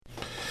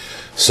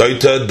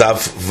Soita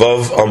Daf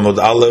Vav Amud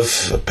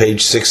Aleph,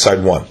 page 6,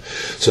 side 1.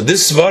 So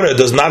this svara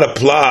does not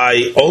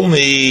apply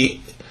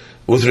only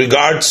with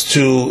regards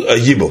to a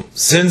yibum.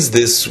 Since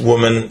this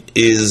woman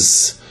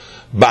is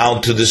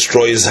bound to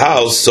destroy his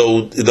house,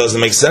 so it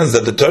doesn't make sense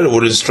that the Torah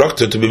would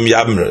instruct her to be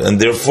miyabim, and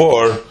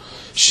therefore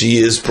she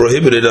is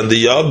prohibited on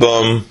the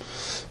yabam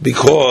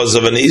because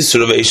of an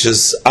isur of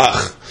Eishes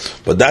Ach.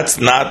 But that's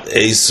not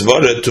a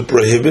svara to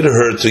prohibit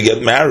her to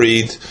get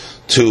married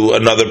to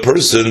another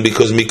person,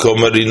 because are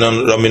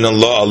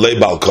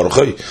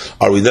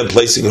we then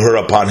placing her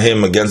upon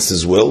him against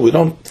his will? We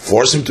don't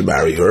force him to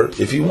marry her.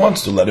 If he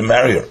wants to, let him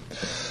marry her.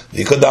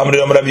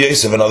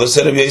 Another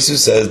set of Yosef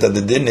says that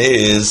the din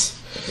is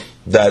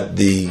that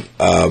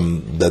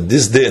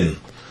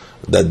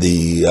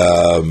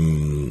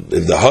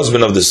if the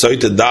husband of the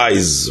soita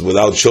dies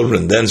without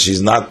children, then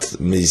she's not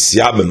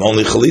misyabim,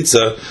 only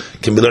chalitza,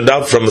 can be learned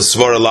out from a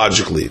svara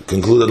logically,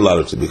 concluded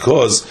logically,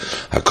 because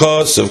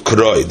hakos of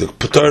kroi, the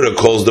Torah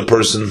calls the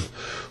person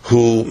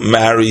who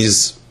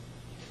marries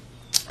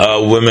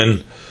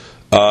women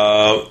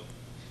who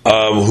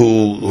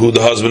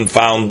the husband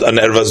found an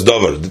ervas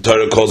dover. The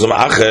Torah calls him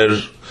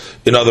acher.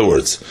 In other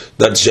words,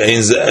 that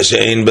she'ein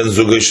ben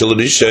zugay shel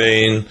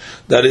rishain,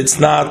 that it's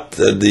not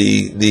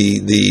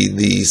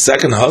the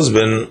second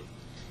husband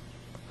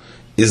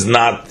is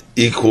not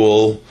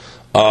equal.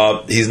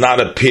 He's not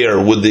a peer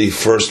with the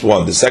first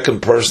one. The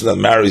second person that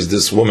marries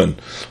this woman,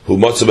 who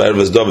motzah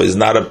b'ervas dova, is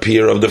not a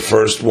peer of the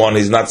first one.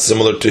 He's not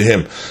similar to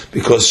him,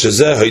 because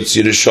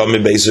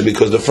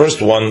because the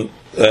first one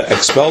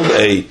expelled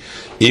a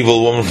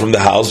evil woman from the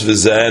house,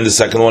 and the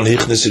second one, he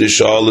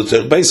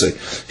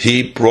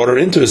brought her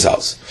into his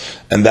house,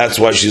 and that's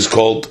why she's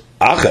called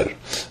acher.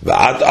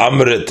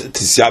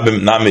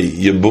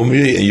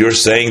 And you're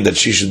saying that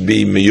she should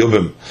be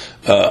miyubim.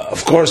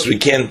 Of course, we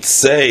can't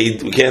instruct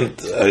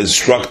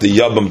the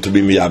yabam to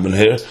be miyabim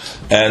here,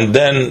 and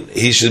then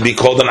he should be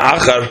called an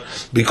achar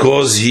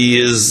because he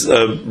is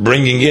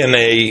bringing in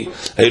a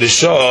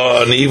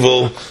risha, an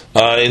evil,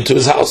 into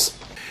his house.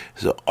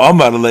 So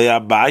Omar le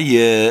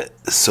Abaye,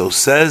 so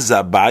says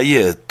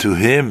Abaye to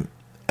him,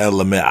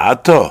 El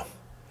me'ato.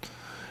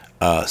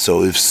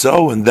 So if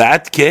so, in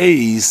that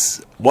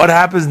case, what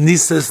happens?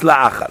 Nises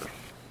la'achar.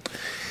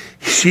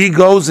 She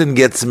goes and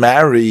gets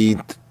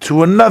married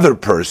to another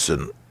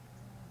person.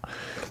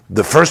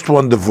 The first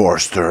one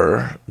divorced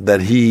her,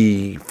 that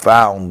he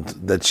found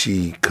that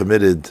she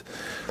committed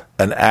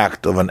an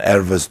act of an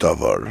ervas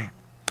davar.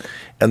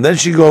 And then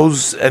she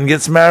goes and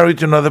gets married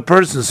to another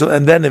person. So,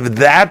 and then if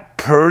that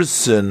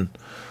person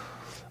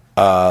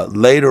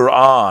later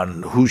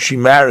on, who she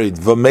married,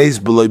 v'meiz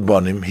b'loy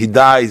bonim, he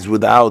dies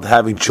without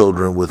having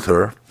children with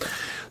her.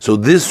 So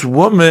this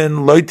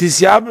woman lo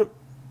tisyabim.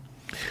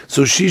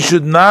 So she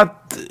should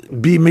not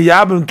be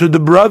miyabim to the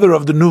brother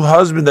of the new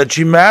husband that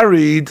she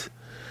married.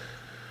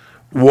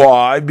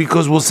 Why?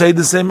 Because we'll say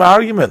the same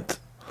argument.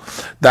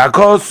 The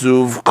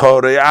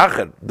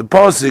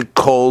pasuk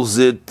calls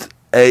it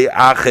a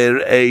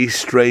acher, a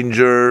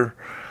stranger,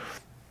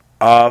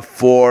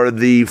 for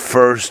the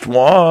first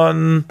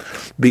one,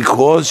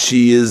 because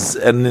she is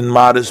an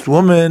immodest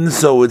woman,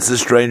 so it's a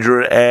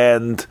stranger.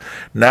 And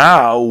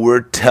now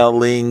we're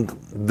telling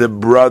the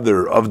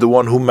brother of the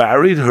one who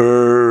married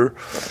her,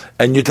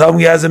 and you tell him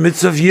he has a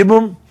mitzvah of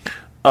yibum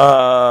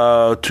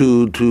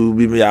to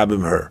be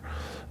miyabim her.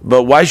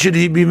 But why should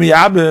he be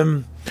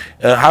miyabim?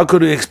 How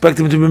could we expect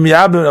him to be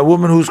miyabim a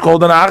woman who's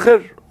called an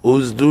acher,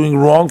 who's doing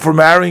wrong for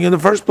marrying in the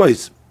first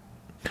place?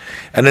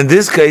 And in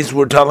this case,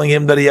 we're telling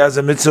him that he has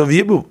a mitzvah of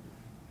yibum.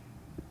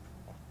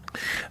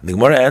 The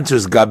Gemara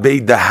answers,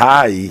 Gabei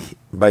Dahai,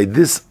 by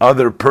this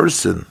other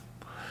person,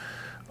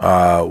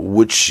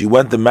 which she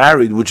went and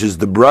married, which is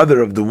the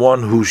brother of the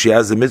one who she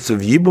has a mitzvah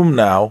of yibum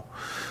now.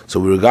 So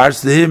with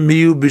regards to him,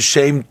 Miyu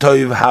b'shem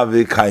toiv have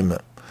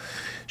kaima.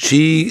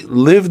 She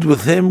lived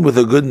with him with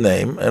a good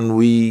name, and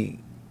we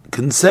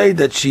can say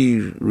that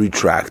she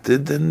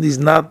retracted, and he's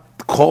not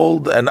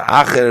called an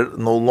acher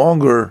no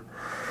longer.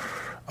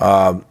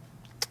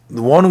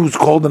 The one who's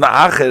called an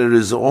acher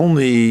is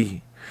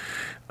only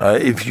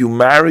if you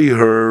marry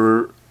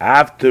her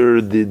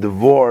after the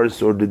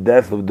divorce or the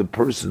death of the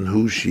person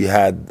who she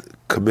had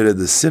committed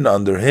the sin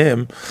under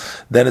him,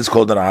 then it's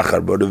called an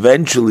acher. But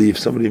eventually, if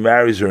somebody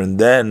marries her and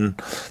then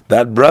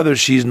that brother,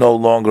 she's no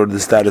longer the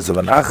status of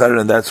an acher,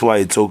 and that's why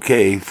it's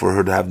okay for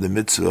her to have the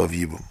mitzvah of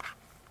yibum.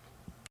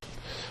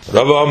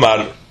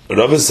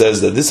 Rava says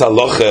that this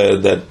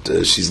halacha,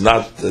 that she's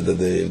not,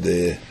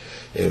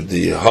 if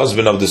the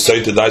husband of the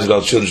soita dies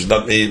without children, she's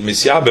not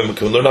misyabim, we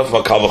can learn out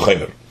from a kal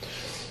v'chomer.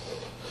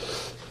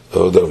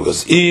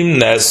 Because im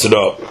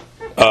nesra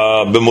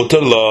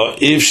b'mutar law,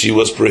 if she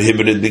was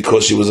prohibited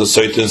because she was a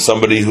soita and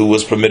somebody who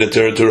was permitted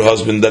to her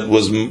husband that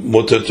was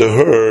mutar to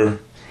her,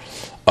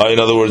 in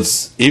other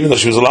words, even though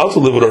she was allowed to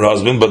live with her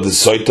husband, but the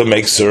soita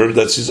makes her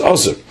that she's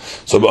asur.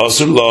 So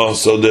b'asur law,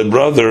 so the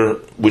brother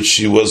which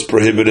she was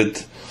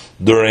prohibited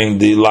during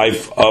the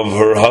life of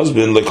her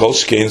husband, lekol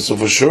shkein, so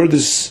for sure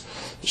this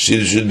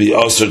she should be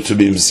asur to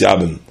be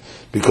misyabim,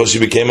 because she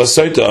became a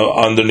soita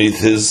underneath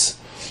his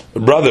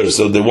brother.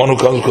 So the one who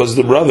comes because of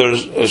the brother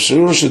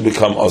sure should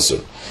become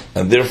Asr.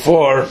 And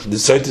therefore, the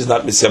site is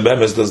not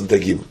Misyabemes, doesn't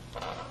take even.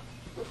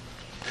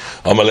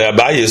 Amalei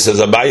Abaye says,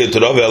 Abaye to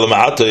Rav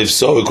Elama'ata, if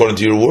so, according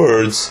to your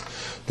words,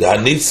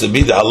 there needs to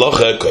be the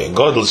halacha, Kohen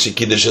Gadol,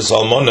 Shekidesh es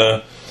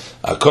Almona,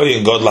 a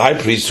Kohen Gadol high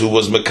priest who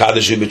was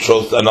Mekadesh,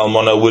 betrothed an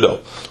Almona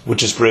widow,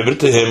 which is prohibited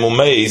to him,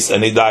 Umeis,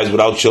 and he dies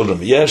without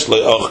children. Yesh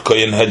le'och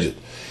Kohen Hedjed.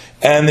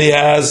 And he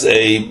has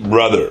a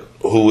brother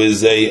who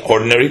is a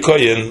ordinary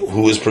kohen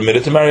who is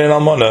permitted to marry an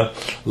almana.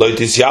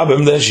 Loitis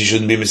yabim, then she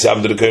shouldn't be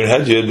misyabim to the kohen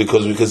hedjed,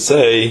 because we could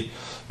say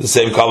the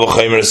same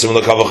kavachemer,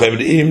 similar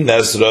kavachemer im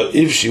nesra,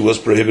 if she was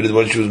prohibited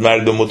when she was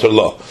married to mutar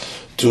law,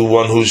 to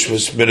one who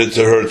was permitted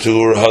to her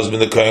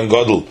husband the kohen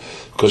gadol,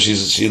 because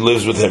she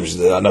lives with him. She's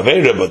an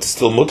avera, but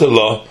still mutar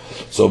law.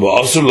 So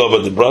asur law,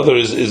 but the brother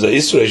is a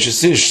isra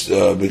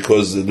shesish,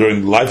 because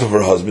during the life of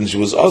her husband she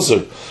was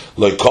asur,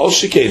 like kol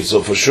shikein.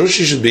 So for sure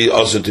she should be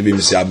asur to be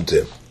misyabim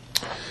to him.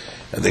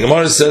 And the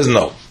Gemara says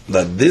no,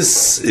 that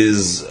this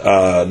is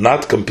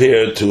not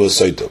compared to a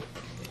soita,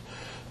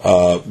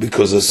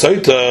 because a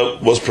soita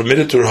was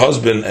permitted to her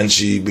husband and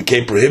she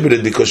became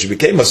prohibited because she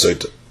became a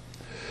soita.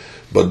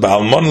 But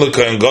Ba'almon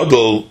l'kohen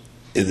gadol,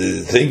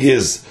 the thing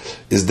is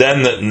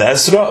then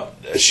Nesra,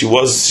 she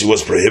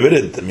was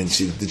prohibited. I mean,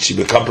 did she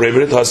become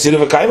prohibited? Hasira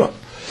v'kaima.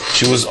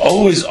 She was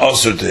always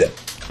asur to him.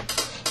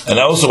 And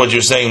also what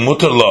you're saying,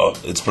 mutar law,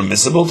 it's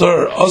permissible to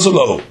her, asur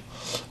law.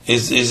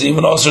 Is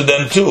even also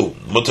then too.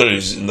 Mutter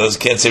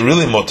can't say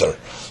really mutter.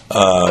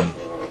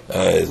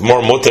 It's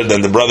more mutter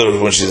than the brother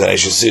when she's an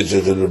Eishasi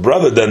to the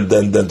brother than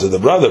to the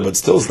brother, but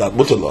still it's not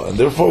mutter law, and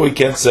therefore we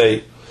can't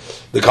say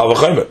the Kal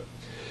V'Chomer.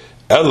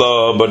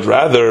 Ella, but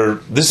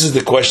rather this is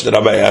the question that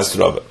Rabbi asked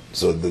Rabbi.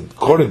 So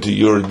according to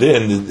your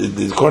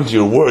din, according to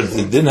your words,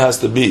 the din has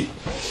to be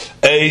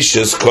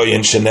Eishes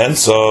Koyin Shenen,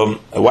 so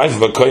a wife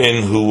of a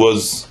Koyin who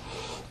was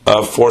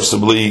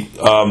forcibly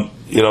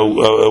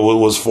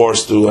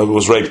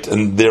was raped,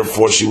 and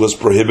therefore she was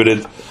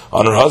prohibited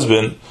on her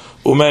husband,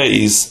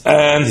 Umeis,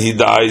 and he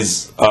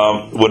dies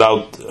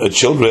without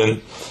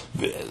children,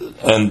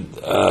 and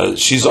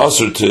she's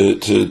also to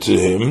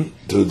him,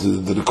 to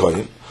the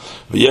Kohen.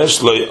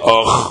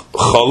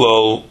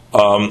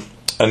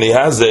 And he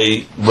has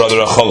a brother,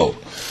 a Cholol,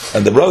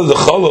 and the brother, the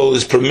Cholol,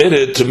 is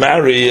permitted to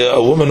marry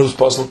a woman who's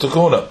Pasal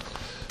Tukuna.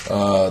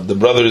 The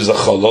brother is a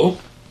Cholol.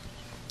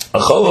 A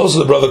Cholol, also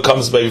the brother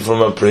comes maybe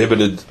from a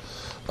prohibited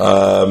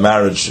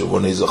marriage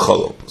when he's a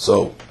cholol.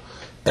 So,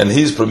 and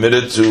he's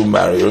permitted to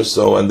marry her.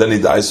 So, and then he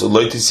dies. So,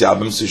 loitis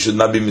yabim. So, he should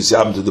not be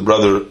misyabim to the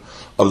brother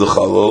of the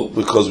cholol,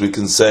 because we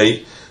can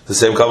say the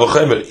same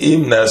kavachemer.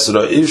 Im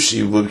nesra, if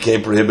she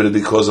became prohibited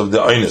because of the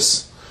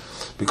oinus,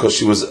 because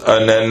she was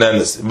an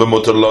nenes,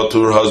 b'motor law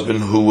to her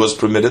husband who was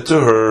permitted to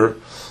her.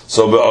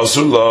 So,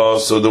 be'asur law,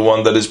 so the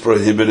one that is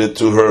prohibited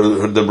to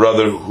her, the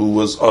brother who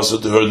was also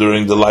to her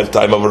during the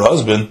lifetime of her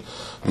husband.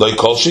 Like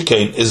kol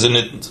shikein, isn't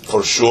it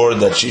for sure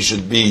that she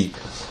should be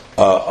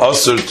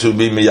usher to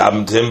be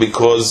miyabim to him,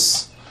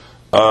 because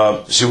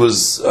she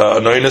was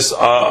an oinus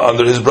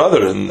under his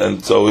brother,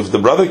 and so if the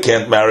brother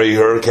can't marry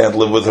her, can't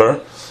live with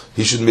her,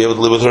 he shouldn't be able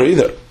to live with her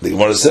either. The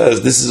Gemara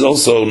says this is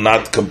also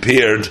not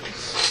compared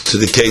to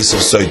the case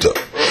of soita,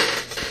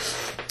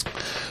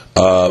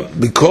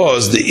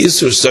 because the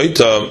isur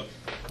soita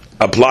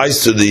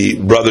applies to the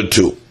brother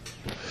too.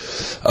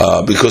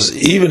 Because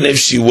even if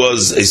she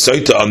was a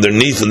soita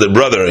underneath the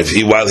brother, if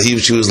she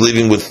was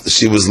living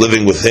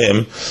with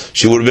him,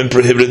 she would have been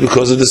prohibited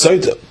because of the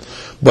soita.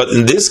 But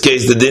in this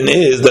case, the din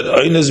is that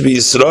oinus by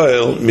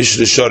Yisrael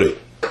mishra shari.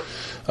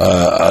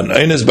 An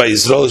oinus by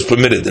Yisrael is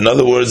permitted. In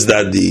other words,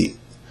 that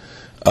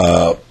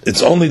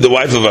it's only the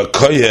wife of a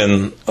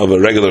kohen, of a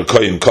regular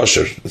kohen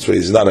kosher. That's why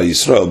he's not a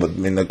Yisrael, but I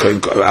mean a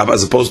kohen,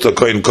 as opposed to a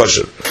kohen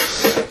kosher.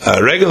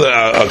 A regular,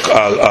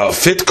 a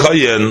fit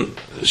kohen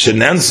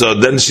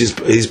shenansa, then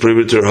he's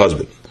prohibited to her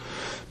husband.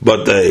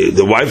 But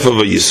the wife of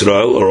a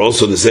Yisrael, or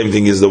also the same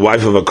thing is the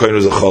wife of a kohen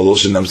who's a cholol,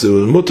 shenamsa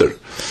was mutter.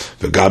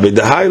 V'gabe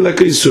dehai like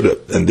a yisura,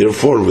 and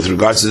therefore, with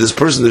regards to this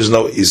person, there's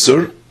no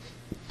isur.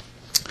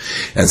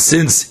 And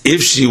since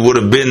if she would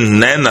have been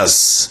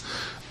nanas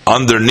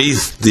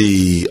underneath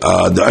the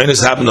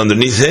oinus happened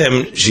underneath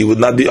him, she would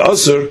not be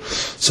asur.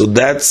 So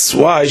that's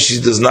why she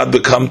does not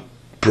become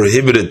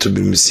prohibited to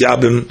be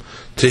misyabim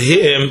to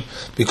him,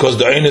 because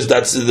the oinus,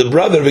 that's the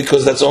brother,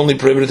 because that's only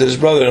prohibited to his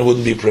brother and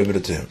wouldn't be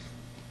prohibited to him.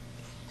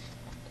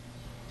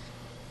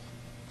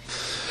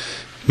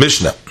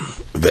 Mishnah.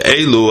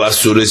 Ve'elu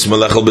asuris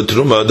melechel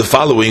betruma. The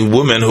following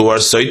women who are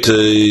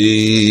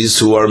soitis,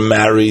 who are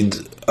married,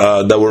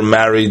 that were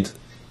married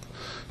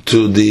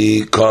to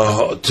the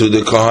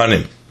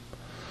kohanim.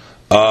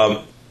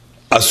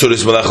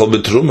 Asuris melechel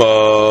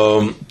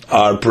betruma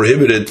are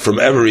prohibited from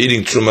ever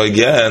eating truma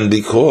again,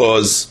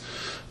 because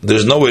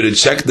there's no way to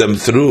check them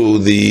through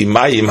the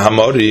mayim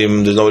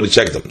hamorim. There's no way to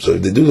check them. So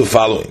if they do the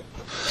following.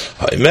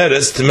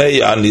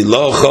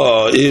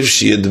 If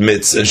she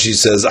admits and she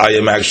says, I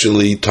am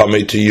actually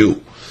tamei to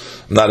you,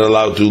 not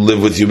allowed to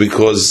live with you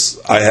because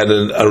I had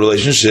a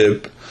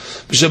relationship,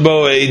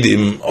 V'shabo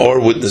eidim, or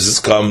witnesses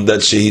come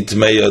that she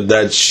tmeya,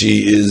 that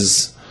she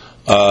is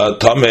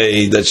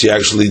tamei, that she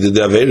actually did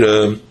the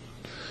avera.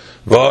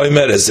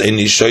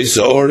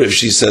 Or if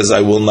she says, I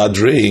will not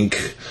drink,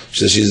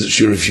 she says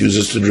she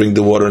refuses to drink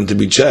the water and to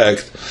be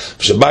checked,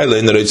 or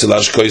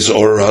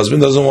her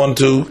husband doesn't want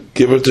to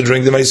give her to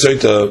drink the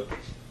meisoita,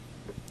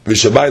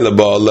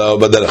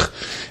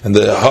 and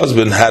the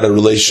husband had a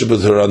relationship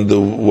with her on the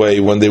way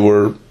when they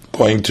were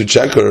going to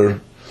check her,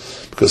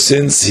 because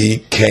since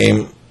he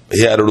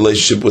had a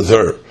relationship with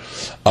her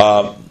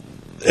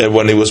and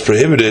when he was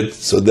prohibited,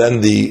 so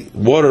then the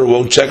water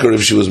won't check her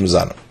if she was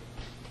mizana.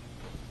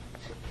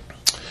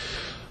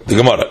 The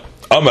Gemara.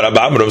 Amar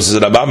Rabbi Amram says,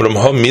 Rabbi Amram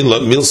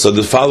milsa,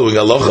 the following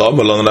halacha,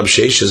 Amar Lon Rav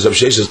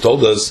Sheshes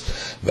told us,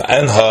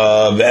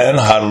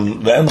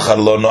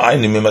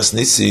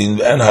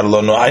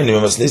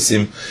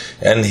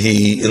 and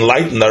he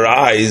enlightened our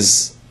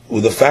eyes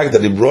with the fact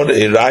that he brought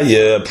a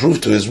raya,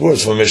 proof to his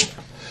words from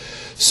Mishnah.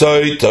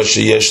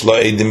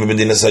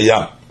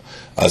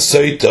 A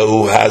soita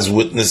who has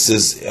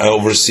witnesses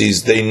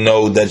overseas, they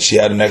know that she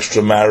had an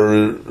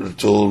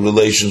extramarital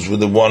relations with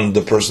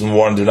the person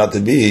warned her not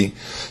to be.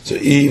 So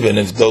even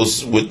if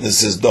those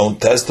witnesses don't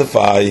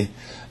testify,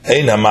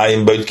 the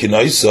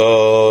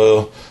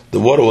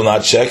water will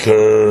not check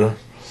her.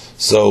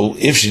 So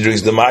if she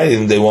drinks the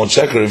mayim, they won't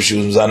check her if she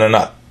was mizan or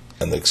not.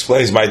 And it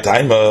explains my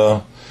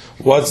timer.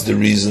 What's the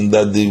reason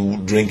that the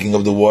drinking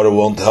of the water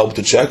won't help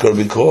to check her?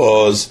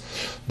 Because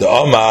the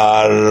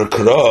Omar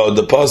Kro,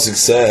 the pasuk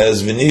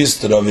says,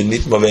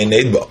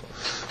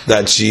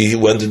 that she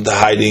went into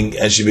hiding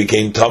and she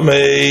became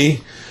tamei,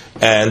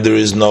 and there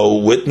is no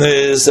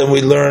witness. And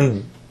we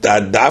learned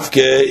that dafke,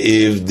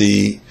 if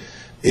the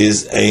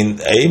is ein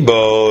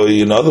eibo,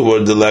 in other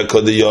words, the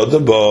leko the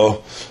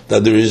yodabo,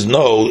 that there is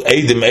no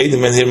edim,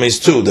 and here means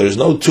two. There is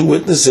no two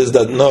witnesses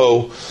that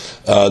know.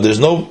 There's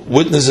no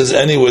witnesses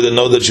anywhere that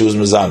know that she was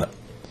mizana.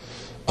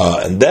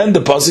 And then the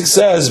pasuk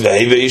says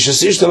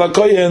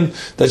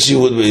that she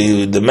would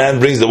be, the man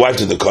brings the wife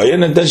to the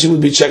kohen, and then she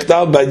would be checked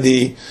out by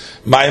the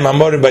mayim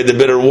hamorim, by the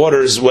bitter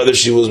waters, whether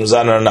she was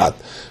mizana or not.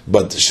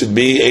 But should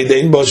be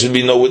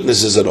no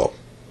witnesses at all.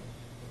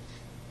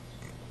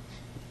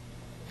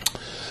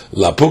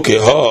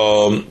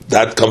 Lapukeho,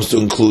 that comes to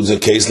include a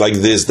case like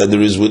this, that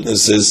there is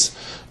witnesses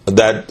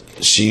that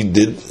she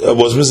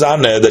was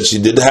mizaneh, that she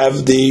did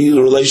have the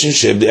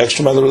relationship, the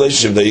extramarital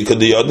relationship, that you could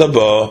do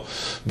yodaba,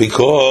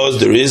 because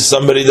there is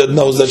somebody that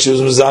knows that she was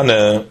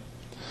mizaneh.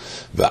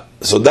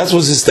 So that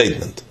was his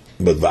statement.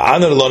 But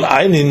va'aner lon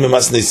ainin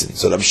memasnisin.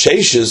 So Rav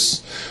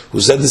Sheshes,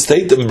 who said the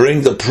statement,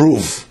 bring the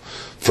proof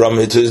from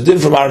it. It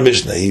is from our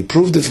Mishnah. He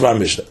proved it from our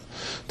Mishnah.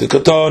 It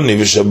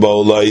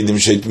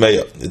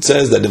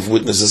says that if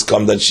witnesses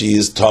come that she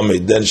is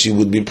tamei, then she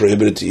would be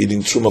prohibited to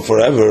eating truma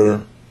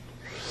forever.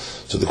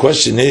 So the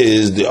question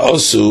is, the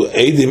osu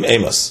edim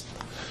emas.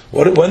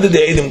 When did the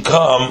edim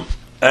come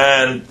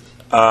and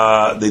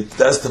they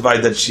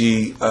testified that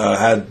she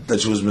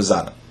was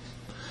mizana?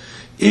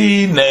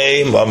 If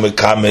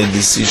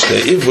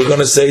we're going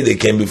to say they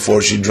came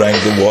before she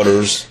drank the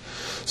waters,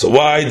 so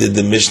why did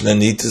the Mishnah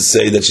need to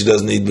say that she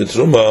doesn't eat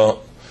betruma?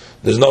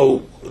 There's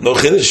no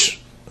chiddush.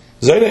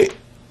 Zayneh,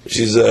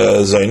 she's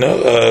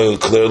Zayneh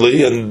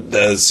clearly, and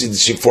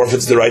she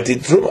forfeits the right to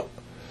eat truma.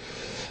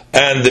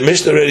 And the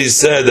Mishnah already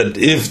said that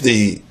if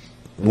the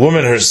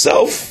woman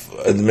herself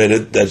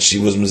admitted that she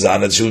was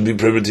mizana, she would be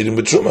prohibited in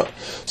betruma.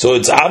 So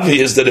it's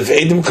obvious that if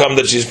edim come,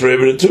 that she's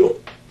prohibited too.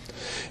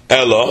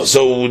 Ella,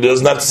 so it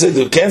does not say,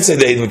 we can't say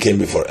the edim came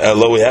before.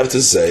 Ella, we have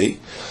to say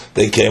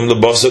they came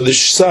lebasa the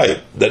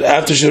shsai, that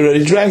after she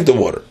already drank the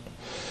water.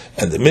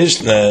 And the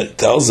Mishnah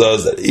tells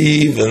us that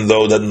even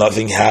though that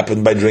nothing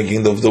happened by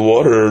drinking of the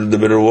water, the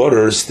bitter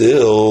water,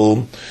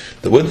 still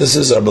the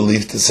witnesses are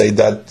believed to say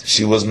that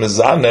she was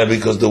mizana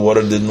because the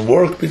water didn't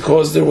work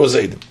because there was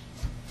edim.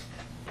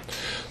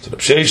 So the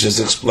Sheshes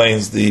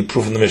explains the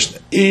proof in the Mishnah.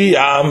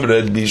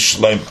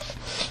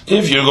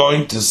 If you're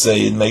going to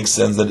say, it makes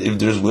sense that if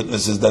there's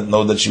witnesses that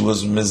know that she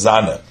was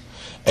mizana,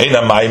 then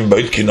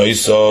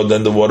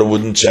the water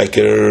wouldn't check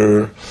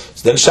her.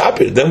 So then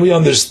shapir. Then we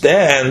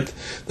understand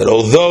that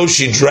although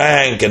she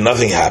drank and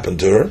nothing happened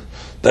to her,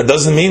 that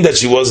doesn't mean that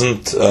she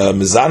wasn't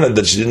mizana,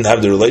 that she didn't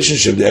have the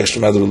relationship, the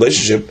extramarital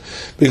relationship,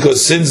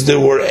 because since there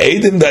were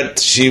edim that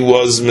she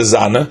was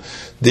mizana,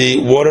 the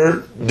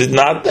water did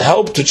not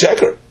help to check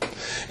her.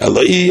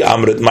 But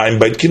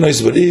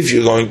if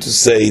you're going to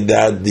say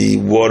that the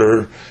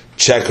water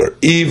check her,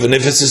 even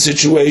if it's a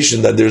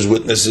situation that there's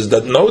witnesses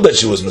that know that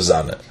she was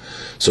mizana,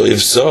 so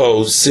if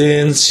so,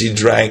 since she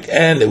drank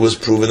and it was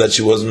proven that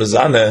she was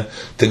mizana,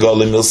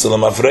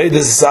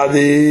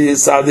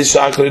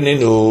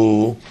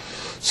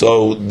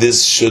 so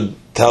this should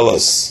tell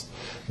us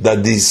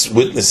that these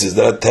witnesses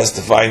that are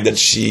testifying that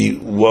she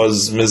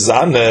was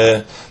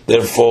mizana,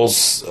 they're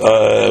false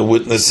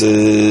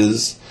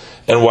witnesses,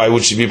 and why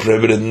would she be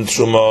prohibited in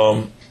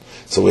truma?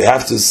 So we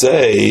have to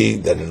say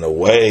that in a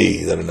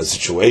way, that in a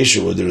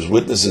situation where there's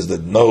witnesses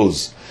that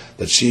knows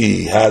that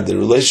she had the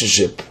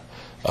relationship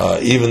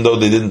even though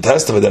they didn't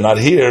testify, they're not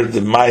here,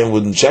 the Mayim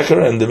wouldn't check her,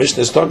 and the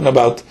Mishnah is talking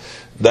about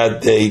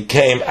that they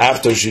came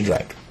after she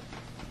drank.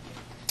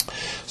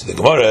 So the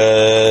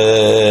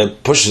Gemara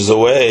pushes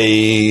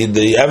away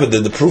the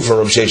evidence, the proof from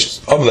Rav Sheshes.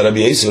 Rabbi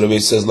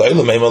Yosef says, no,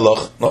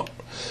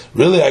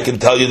 really, I can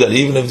tell you that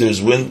even if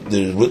there's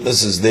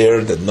witnesses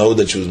there that know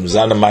that she was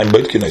Mizana Mayim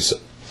Boitkin,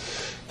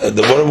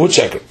 the water would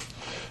check her.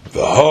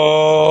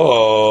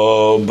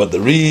 But the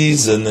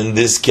reason in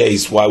this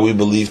case why we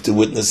believe the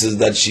witnesses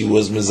that she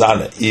was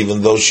Mizana,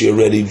 even though she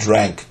already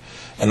drank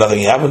and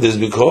nothing happened, is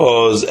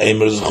because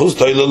let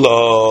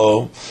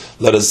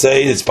us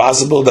say it's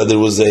possible that there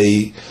was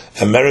a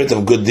merit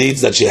of good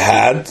deeds that she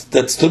had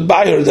that stood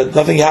by her, that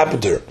nothing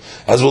happened to her.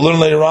 As we'll learn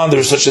later on,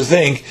 there's such a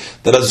thing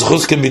that a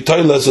zchus can be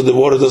toilet, so the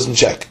water doesn't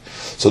check.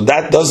 So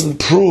that doesn't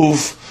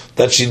prove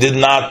that she did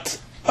not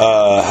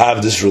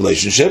have this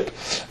relationship,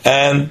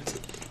 and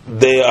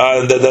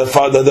they're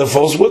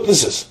false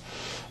witnesses,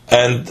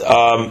 and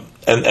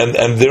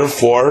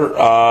therefore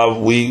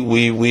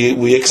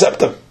we accept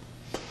them.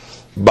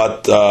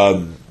 But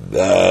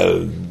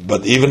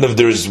even if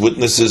there's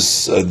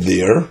witnesses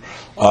there,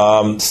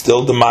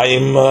 still the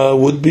Mayim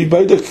would be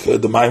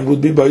baidik. The Mayim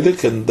would be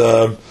baidik,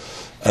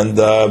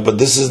 but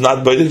this is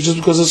not baidik just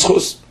because it's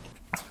chus.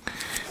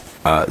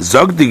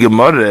 Zog the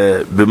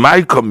Gemara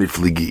b'may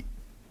komifligi.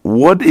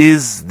 What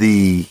is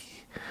the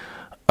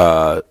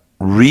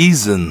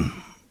reason,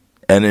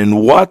 and in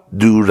what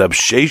do Rav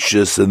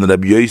Sheshes and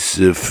Rav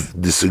Yosef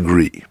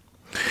disagree?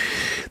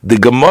 The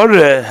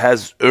Gemara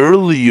has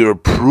earlier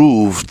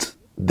proved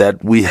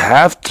that we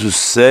have to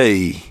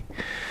say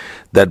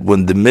that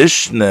when the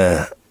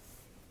Mishnah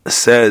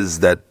says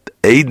that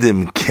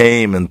Adam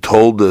came and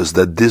told us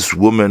that this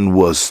woman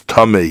was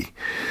Tamei,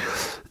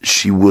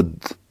 she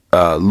would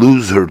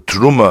lose her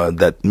truma,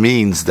 that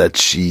means that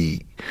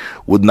she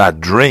would not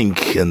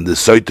drink and the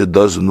soita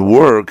doesn't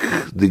work.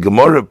 The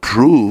Gemara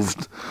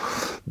proved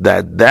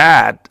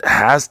that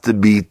has to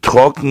be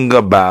talking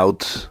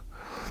about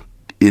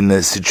in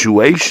a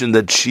situation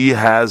that she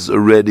has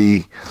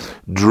already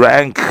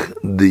drank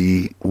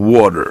the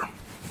water.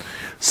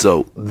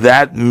 So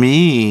that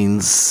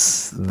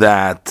means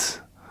that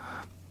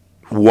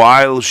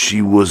while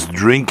she was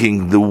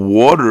drinking the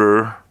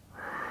water,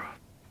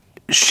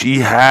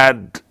 she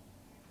had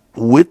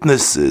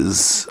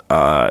witnesses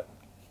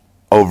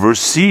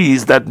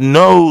overseas that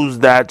knows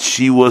that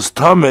she was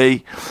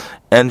tamei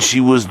and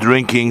she was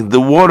drinking the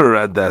water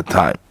at that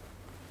time.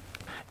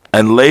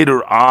 And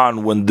later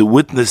on, when the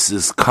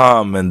witnesses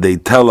come and they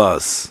tell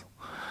us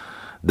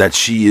that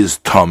she is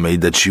tamei,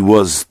 that she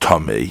was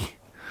tamei,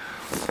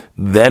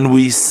 then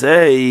we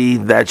say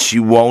that she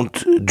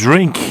won't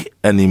drink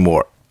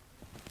anymore.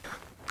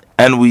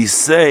 And we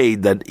say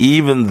that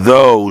even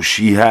though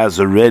she has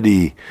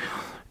already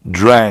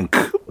drank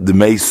the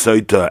mei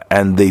soita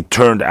and they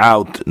turned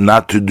out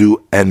not to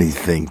do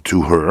anything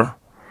to her,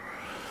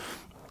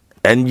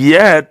 and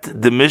yet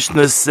the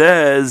Mishnah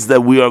says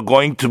that we are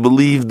going to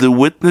believe the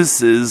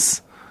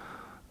witnesses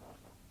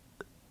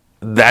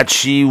that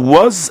she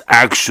was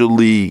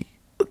actually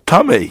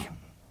tamei.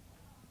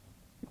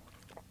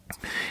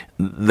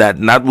 That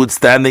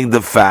notwithstanding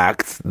the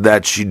fact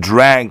that she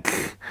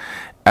drank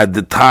at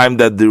the time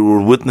that there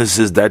were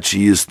witnesses that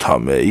she is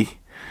tamei,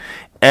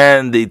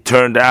 and they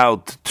turned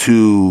out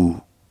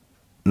to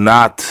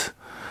not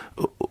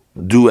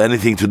do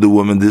anything to the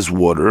woman, this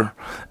water,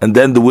 and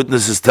then the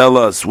witnesses tell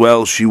us,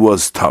 well, she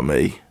was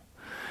tamei,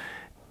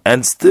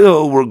 and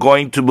still we're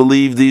going to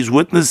believe these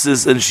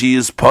witnesses, and she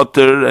is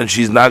potter, and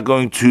she's not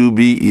going to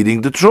be eating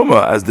the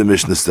truma, as the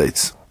Mishnah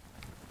states.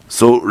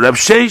 So Rav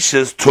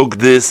Sheshes took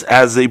this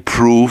as a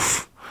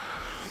proof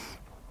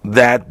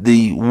that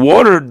the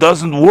water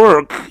doesn't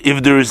work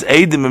if there is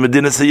Eidim in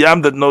Medina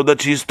Sayyam that know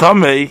that she's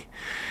tamei,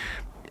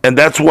 and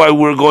that's why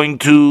we're going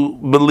to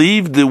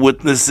believe the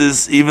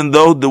witnesses even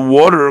though the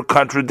water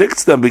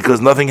contradicts them, because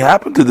nothing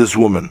happened to this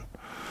woman.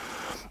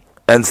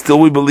 And still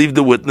we believe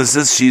the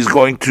witnesses, she's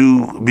going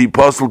to be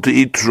possible to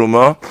eat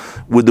truma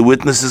with the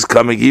witnesses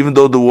coming, even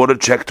though the water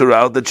checked her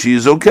out that she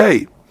is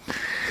okay.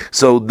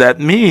 So that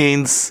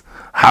means,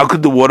 how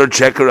could the water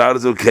check her out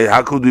as okay?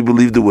 How could we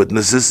believe the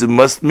witnesses? It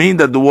must mean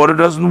that the water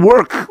doesn't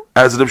work,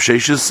 as Rav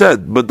Sheshes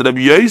said. But Rabbi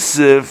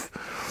Yosef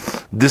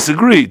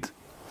disagreed.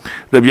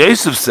 Rabbi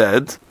Yosef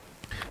said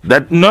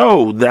that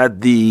no,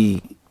 that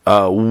the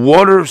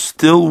water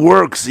still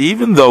works,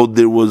 even though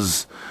there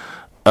was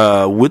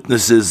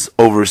witnesses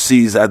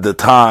overseas at the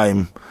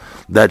time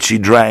that she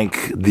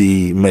drank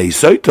the mei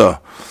soita,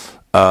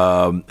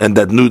 and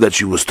that knew that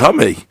she was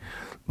tamei,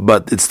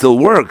 but it still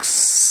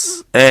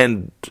works.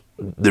 And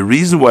the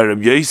reason why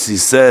Rabbi Yossi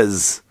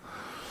says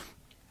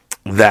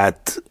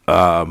that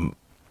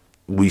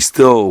we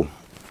still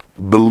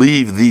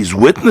believe these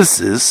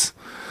witnesses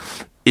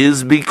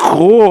is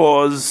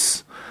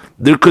because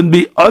there could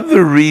be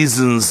other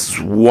reasons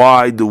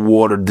why the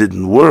water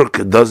didn't work.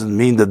 It doesn't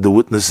mean that the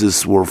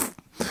witnesses were,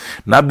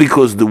 not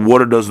because the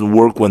water doesn't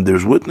work when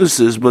there's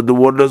witnesses, but the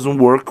water doesn't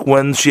work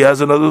when she has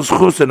another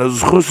zchus, and a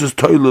zchus is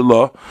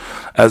toilela,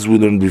 as we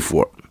learned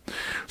before.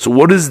 So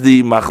what is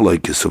the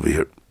machlokes over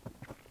here?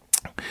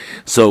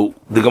 So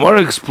the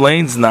Gemara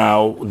explains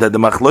now that the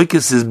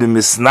machlokes is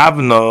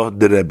b'misnavno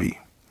de Rebbe.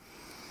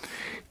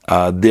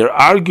 They're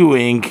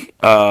arguing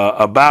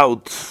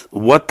about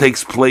what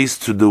takes place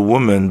to the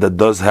woman that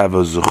does have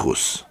a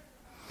zuchus.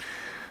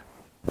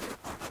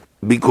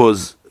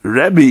 Because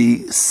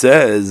Rebbe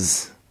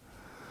says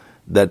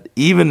that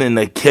even in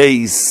a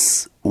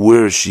case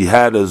where she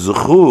had a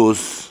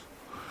zuchus,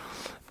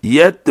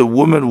 yet the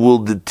woman will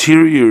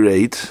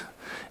deteriorate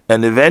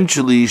and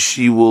eventually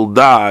she will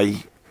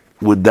die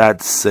with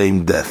that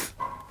same death.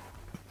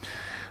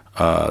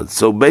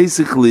 So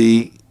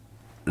basically,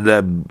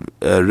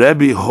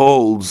 Rebbe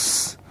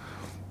holds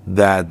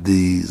that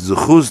the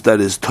zuchus that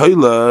is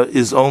toila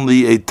is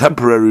only a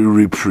temporary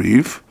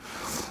reprieve,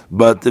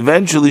 but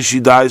eventually she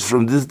dies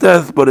from this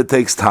death, but it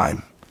takes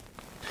time.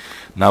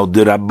 Now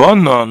the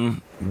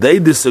Rabbanon, they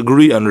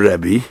disagree on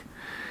Rebbe.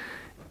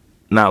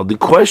 Now the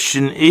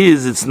question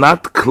is, it's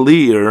not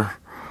clear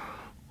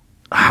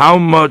how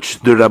much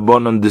the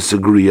Rabbanon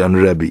disagree on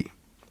Rebbe.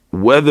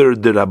 Whether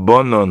the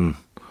Rabbanon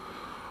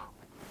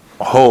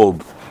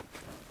hold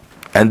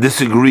and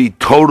disagree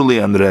totally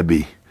on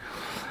Rebbe,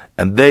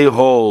 and they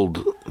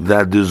hold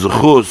that the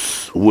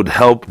zuchus would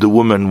help the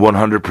woman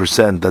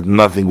 100%, that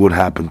nothing would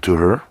happen to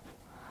her,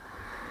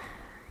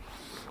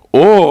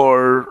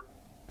 or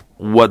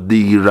what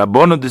the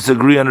Rabbanon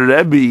disagree on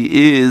Rebbe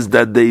is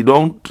that they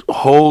don't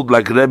hold,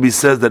 like Rebbe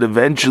says, that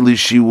eventually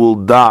she will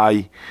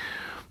die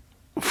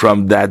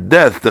from that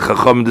death. The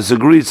Chacham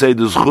disagree, say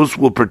the zuchus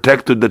will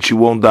protect her, that she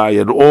won't die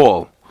at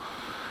all.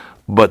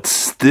 But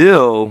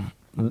still,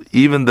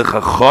 even the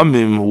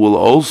Chachamim will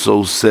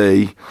also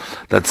say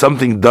that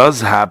something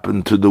does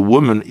happen to the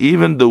woman,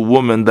 even the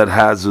woman that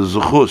has a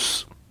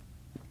zuchus.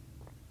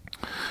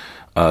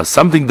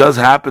 Something does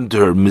happen to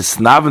her,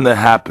 misnavna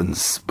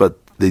happens, but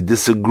they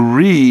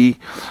disagree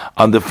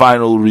on the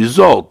final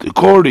result.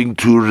 According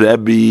to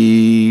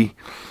Rebbe,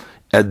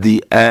 at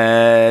the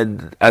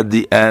end,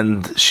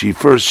 she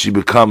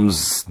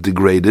becomes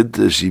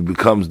degraded, she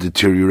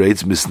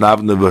deteriorates,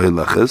 misnavna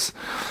v'hilaches,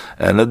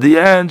 and at the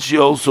end she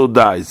also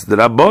dies. The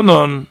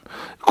Rabbanon,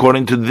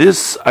 according to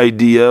this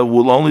idea,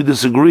 will only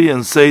disagree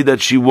and say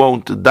that she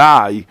won't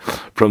die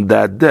from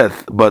that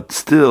death, but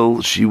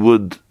still she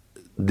would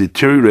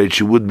deteriorate,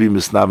 she would be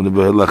misnavna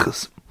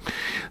v'hilaches.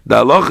 The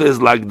halacha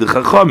is like the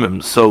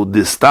Chachamim, so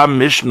the Stam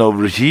Mishnah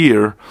over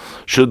here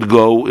should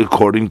go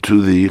according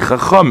to the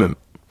Chachamim.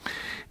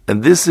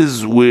 And this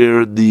is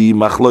where the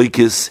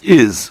machlokes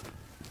is.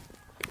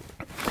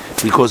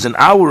 Because in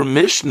our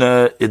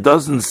Mishnah, it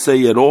doesn't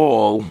say at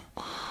all,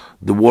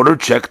 the water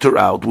checked her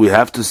out. We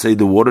have to say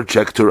the water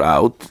checked her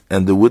out,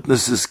 and the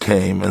witnesses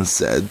came and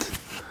said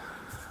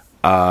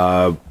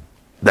that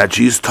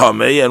she's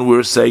tamei, and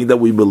we're saying that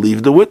we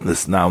believe the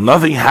witness. Now,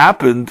 nothing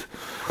happened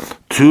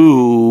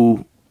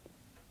to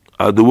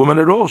the woman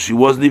at all. She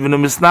wasn't even a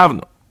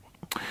misnavna.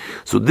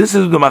 So this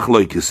is the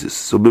machlokes.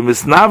 So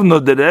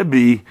b'misnavna the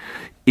Rebbe,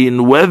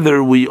 in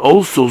whether we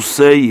also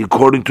say,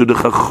 according to the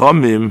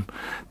Chachamim,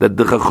 that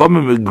the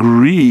Chachamim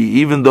agree,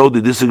 even though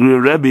they disagree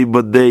with Rebbe,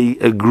 but they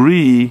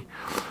agree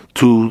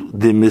to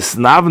the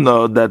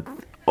misnavna, that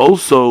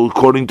also,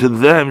 according to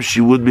them,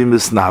 she would be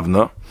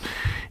misnavna.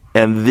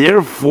 And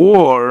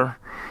therefore,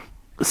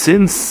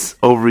 since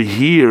over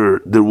here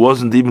there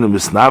wasn't even a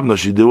misnavna,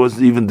 she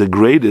wasn't even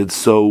degraded,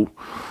 so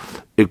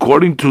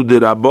according to the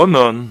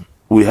Rabbanon,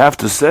 we have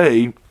to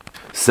say,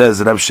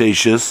 says Rav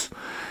Sheshes,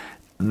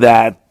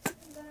 that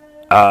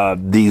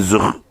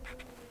the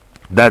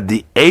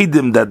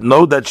Eidim that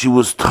know that she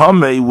was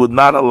tamei would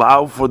not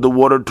allow for the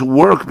water to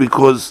work,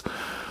 because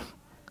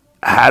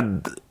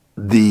had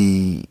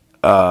the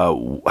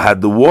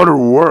water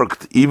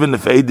worked, even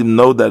if Eidim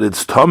know that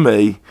it's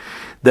tamei,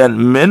 then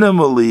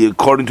minimally,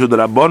 according to the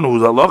Rabban,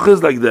 whose halacha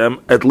is like them,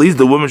 at least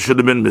the woman should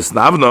have been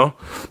misnavna,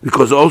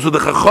 because also the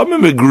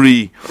Chachamim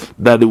agree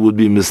that it would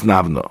be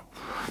misnavna.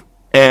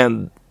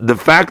 And the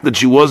fact that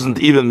she wasn't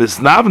even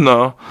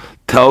misnavna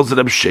tells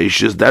Reb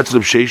Sheshes, that's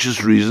Reb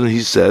Sheshes' reason.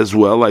 He says,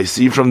 well, I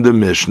see from the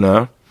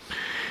Mishnah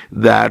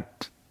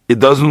that it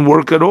doesn't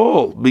work at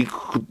all.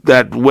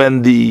 That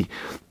when the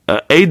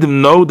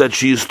Eidim know that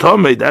she is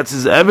tamei, that's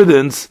his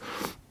evidence,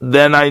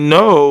 then I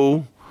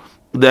know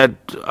that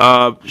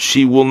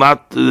she will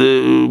not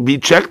be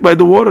checked by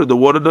the water. The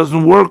water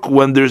doesn't work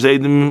when there's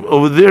Eidim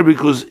over there,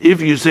 because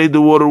if you say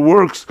the water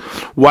works,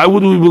 why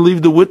would we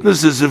believe the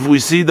witnesses if we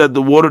see that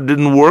the water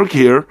didn't work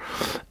here,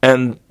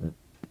 and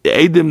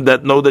Eidim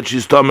that know that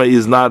she's tamei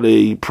is not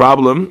a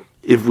problem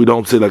if we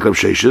don't say like Rav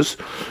Sheshes?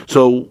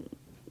 So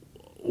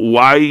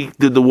why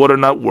did the water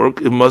not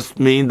work? It must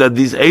mean that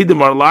these Eidim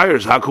are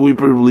liars. How can we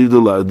believe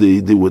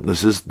the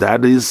witnesses?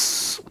 That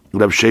is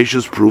Rav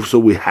Sheshes' proof. So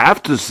we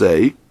have to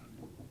say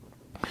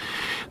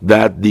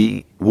that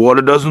the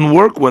water doesn't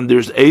work when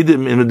there's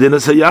Eidim in Medina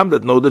Sayyam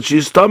that know that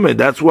she's tamei.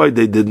 That's why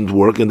they didn't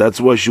work, and that's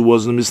why she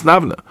wasn't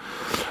misnavna.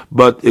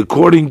 But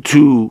according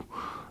to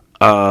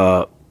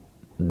the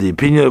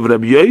opinion of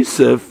Rabbi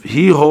Yosef,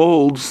 he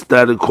holds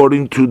that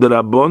according to the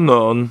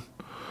Rabbanon,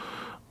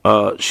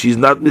 she's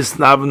not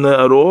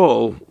misnavna at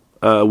all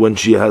when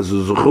she has a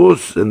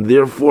zuchus, and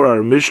therefore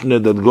our Mishnah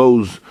that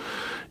goes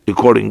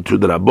according to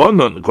the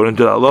Rabbanon, according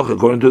to the Allah,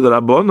 according to the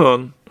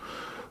Rabbanon,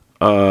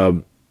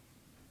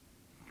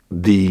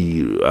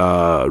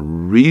 the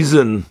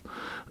reason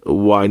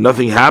why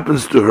nothing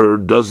happens to her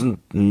doesn't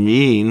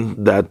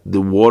mean that the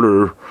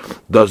water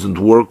doesn't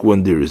work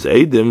when there is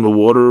Eidim. The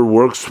water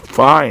works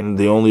fine.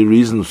 The only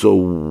reason, so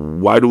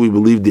why do we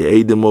believe the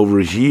Eidim over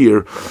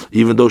here,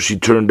 even though she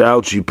turned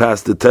out, she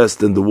passed the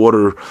test and the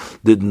water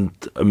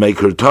didn't make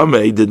her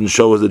Tameh, didn't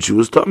show us that she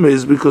was Tameh,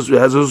 is because it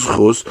has a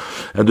Zchus,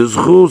 and the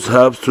Zchus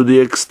helps to the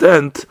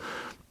extent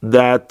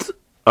that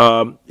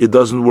it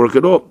doesn't work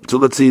at all. So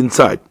let's see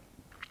inside.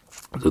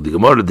 So the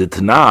Gemara did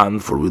Tanan,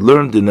 for we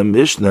learned in the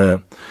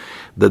Mishnah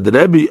that the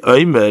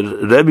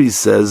Rebbe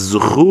says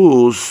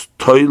Zuchus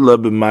toila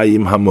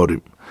b'mayim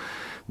hamorim,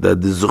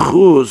 that the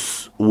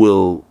Zuchus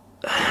will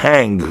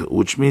hang,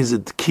 which means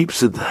it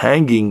keeps it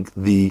hanging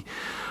the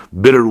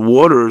bitter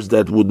waters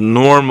that would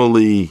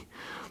normally,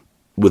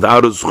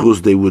 without a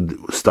Zuchus, they would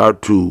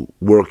start to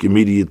work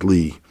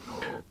immediately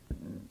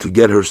to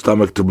get her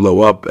stomach to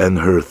blow up and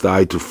her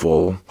thigh to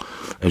fall,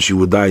 and she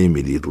would die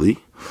immediately.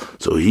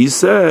 So he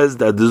says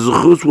that the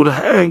zuchus would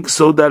hang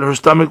so that her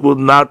stomach would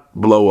not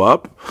blow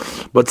up,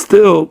 but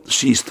still,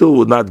 she still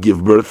would not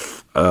give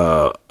birth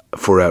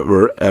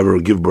ever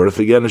give birth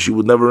again, and she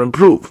would never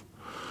improve.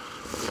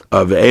 She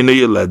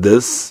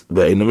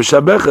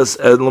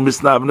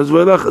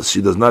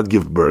does not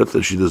give birth,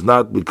 and she does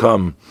not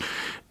become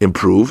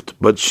improved,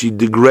 but she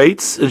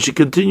degrades, and she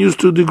continues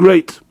to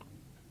degrade.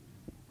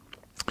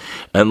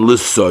 And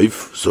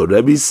Lissoif, so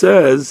Rebbe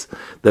says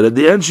that at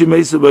the end she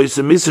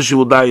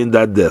will die in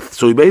that death.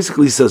 So he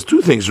basically says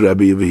two things,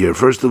 Rebbe, over here.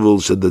 First of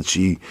all, said that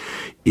she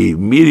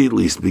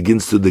immediately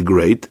begins to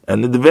degrade,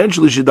 and then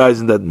eventually she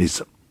dies in that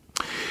Nisa.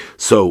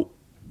 So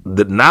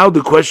now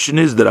the question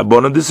is, the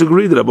Rabbanan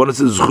disagree. The Rabbanan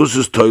says Zchus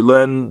is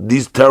toila, and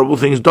these terrible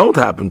things don't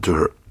happen to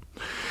her.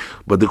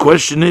 But the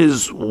question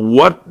is,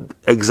 what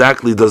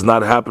exactly does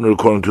not happen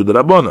according to the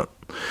Rabbanan?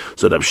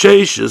 So Rav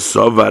Sheshes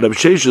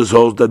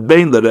holds that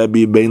bein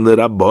l'Rebbe, bein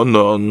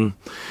l'Rabbanon,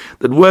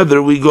 that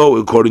whether we go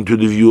according to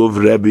the view of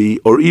Rebbe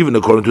or even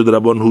according to the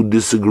Rabbanon who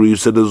disagree, who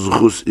said the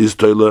Zuchus is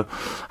toila,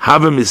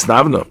 have a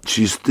misnavna,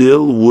 she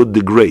still would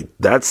degrade.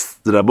 That's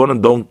the Rabbanon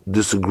don't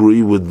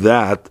disagree with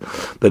that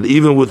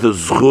even with the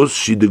Zuchus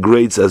she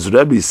degrades, as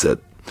Rebbe said.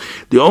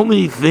 The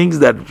only things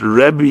that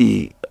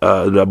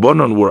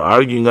Rabbanon were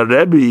arguing at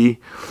Rebbe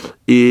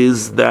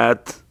is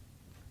that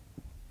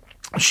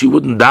she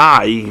wouldn't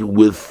die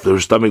with her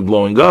stomach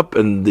blowing up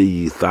and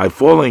the thigh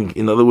falling.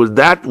 In other words,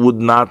 that would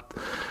not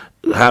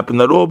happen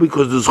at all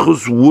because the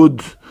zchus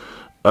would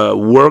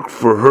work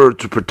for her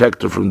to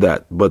protect her from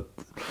that. But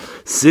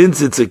since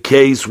it's a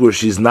case where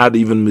she's not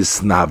even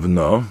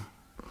misnavna,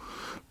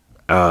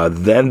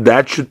 then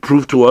that should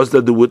prove to us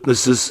that the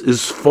witness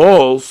is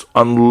false,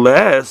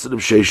 unless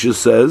Rav Sheshes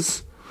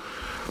says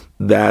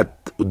that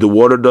the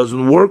water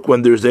doesn't work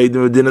when there's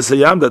Eidim Medina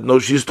Sayam, that no,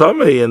 she's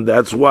Tamei, and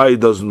that's why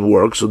it doesn't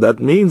work. So that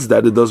means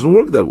that it doesn't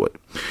work that way.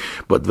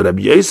 But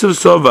Rabbi Yosef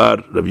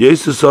Sovar,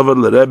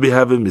 Rabbi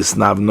have a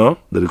misnavno,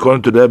 that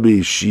according to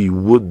Rabbi she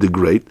would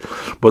degrade,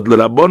 but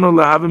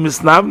L'Rabbono have a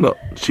misnavno,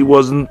 she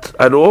wasn't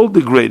at all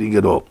degrading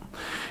at all.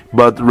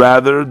 But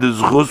rather the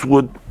zchus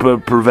would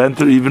prevent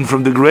her even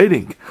from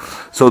degrading.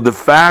 So the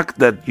fact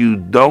that you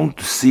don't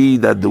see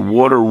that the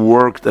water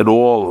worked at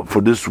all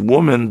for this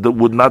woman, that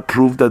would not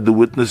prove that the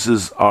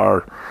witnesses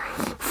are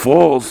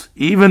false,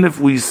 even if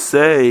we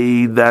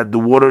say that the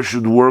water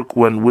should work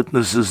when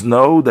witnesses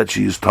know that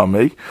she is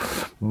tamei.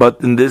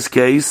 But in this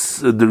case,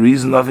 the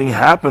reason nothing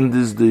happened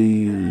is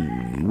the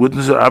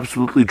witnesses are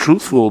absolutely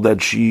truthful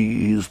that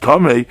she is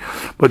tamei,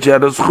 but she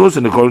had a zchus,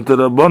 and according to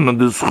the Rabbanan,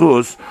 the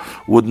zchus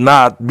would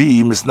not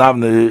be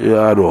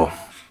misnavne at all.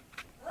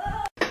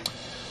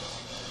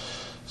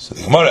 So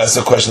the Gemara asks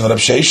a question that Rav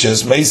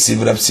Sheshes,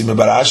 Meisiv Rav Sima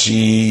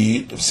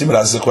Barashi. Rav Sima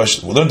asks a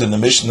question. We learned in the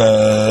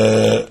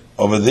Mishnah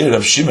over there,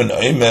 Rav Shimon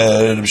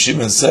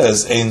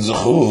says, Ein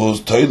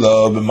Zuchus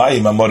Toila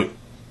B'mayim Amorim.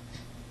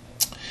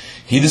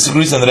 He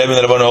disagrees on the Rebbe and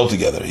the Rabbanan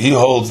altogether. He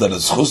holds that the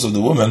Zuchus of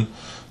the woman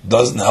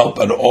doesn't help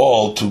at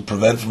all to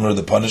prevent from her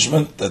the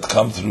punishment that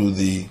come through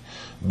the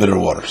bitter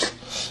waters.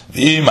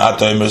 And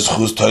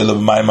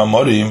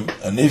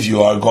if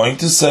you are going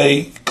to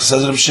say,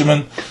 says Rav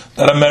Shimon,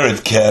 that a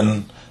merit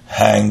can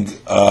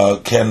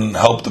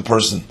help the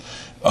person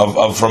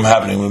of from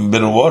happening with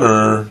bitter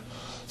water,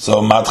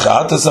 so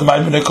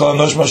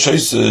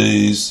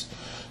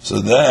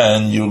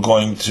then you're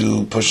going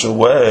to push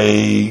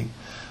away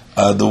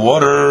the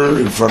water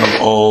in front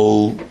of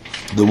all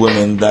the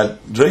women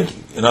that drink.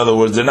 In other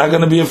words, they're not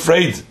going to be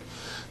afraid.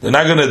 They're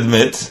not going to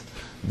admit.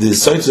 The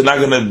sites are not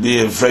going to be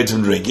afraid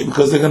from drinking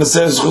because they're going to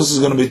say zchus is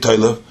going to be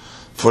toila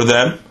for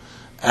them,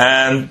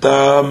 and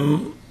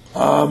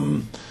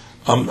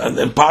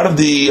part of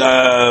the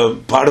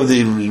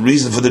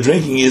reason for the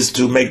drinking is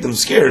to make them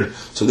scared,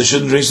 so they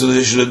shouldn't drink, so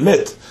they should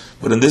admit.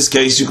 But in this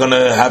case, you're going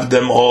to have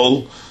them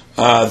all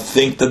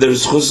think that their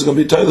zchus is going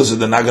to be toilet, so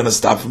they're not going to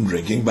stop from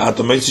drinking. And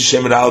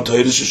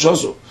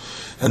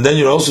then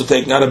you're also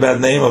taking out a bad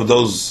name of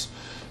those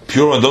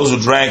pure and those who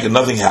drank and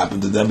nothing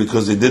happened to them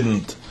because they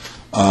didn't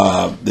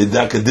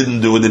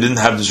do it, they didn't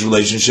have this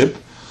relationship.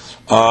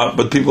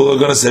 But people are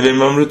going to say,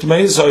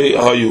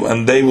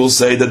 and they will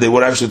say that they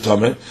were actually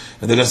tameh,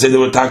 and they're going to say they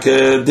were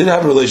did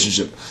have a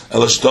relationship.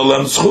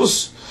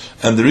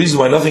 And the reason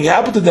why nothing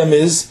happened to them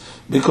is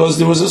because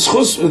there was a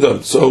schus with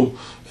them. So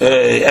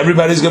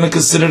everybody's going to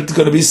consider it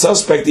going to be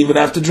suspect even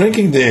after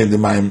drinking the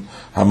Mayim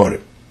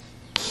Hamorim.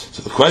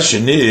 So the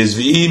question is,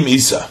 V'im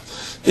Isa.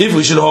 If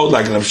we should hold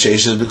like Rav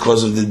Sheshes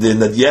because of the din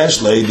that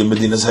Yeshlei, the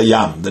Medinas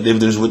Hayam, that if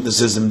there's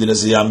witnesses in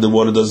Medinas Hayam, the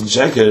water doesn't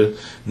check her.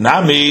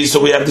 Nami, so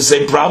we have the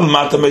same problem.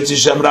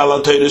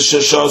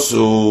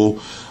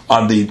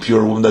 On the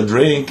pure women that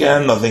drink,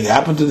 and nothing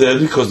happened to them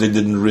because they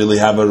didn't really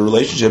have a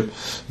relationship.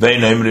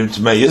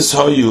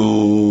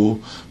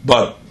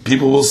 But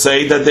people will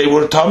say that they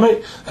were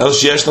tamei.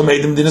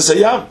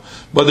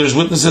 But there's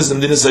witnesses in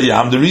Dinas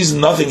Hayam. The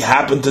reason nothing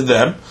happened to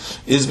them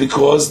is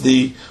because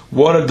the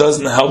water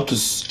doesn't help to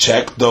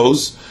check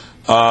those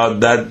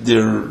that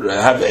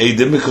have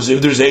Eidim, because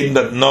if there's Eidim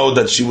that know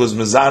that she was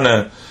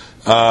Mezana,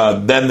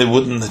 then they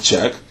wouldn't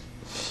check.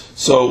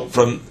 So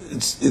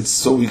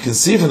so we can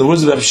see from the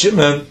words of Rav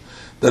Shimon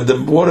that the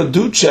water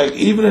do check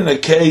even in a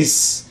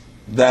case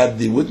that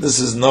the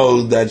witnesses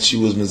know that she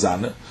was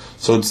Mezana.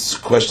 So it's a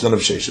question of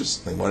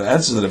Sheshes. They want to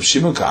answer that Rav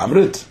Shimon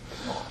Ka'amrit.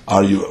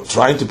 Are you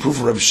trying to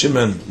prove Rav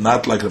Shimon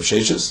not like Rav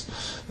Sheshes?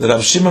 That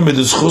Rav Shimon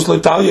meduschus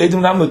le'talya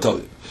edim nam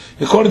le'talya.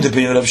 According to the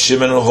opinion of Rav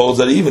Shimon, who holds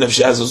that even if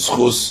she has a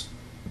schus,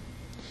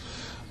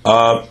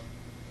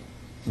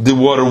 the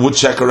water would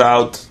check her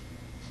out.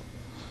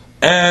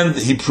 And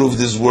he proved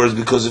his words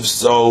because if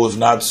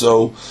not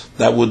so,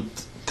 that would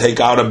take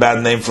out a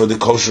bad name for the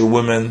kosher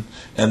women,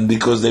 and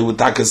because they would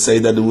taka say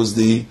that it was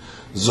the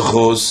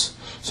zuchos.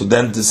 So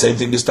then the same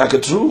thing is taka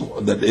true,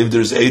 that if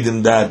there's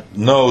Eidim that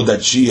know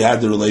that she had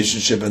the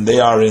relationship and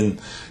they are in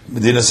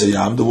Medina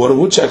Sayyam, the water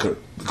would check her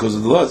because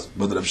of the laws.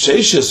 But Rav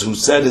Sheshes, who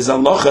said his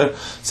halacha,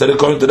 said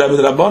according to Rabbi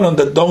Rabbanon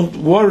that don't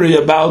worry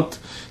about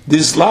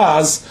these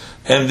laws,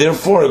 and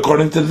therefore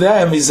according to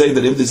them he said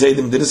that if there's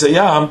Eidim Medina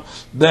Sayyam,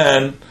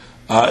 then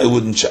it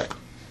wouldn't check.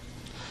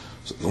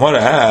 So the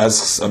Gemara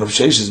asks on Rav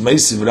Sheshes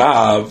Meisiv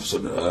Rav. So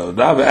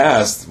Rav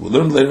asked, we'll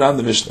learn later on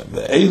the Mishnah.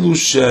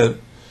 Ve'elush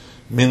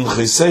min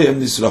cheseyem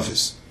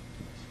nisrafis.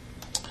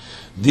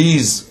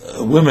 These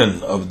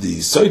women of the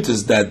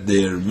soitas that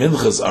their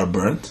minchas are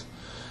burnt,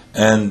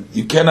 and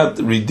you cannot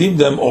redeem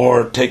them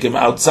or take them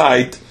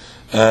outside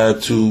to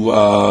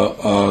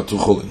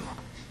chulin.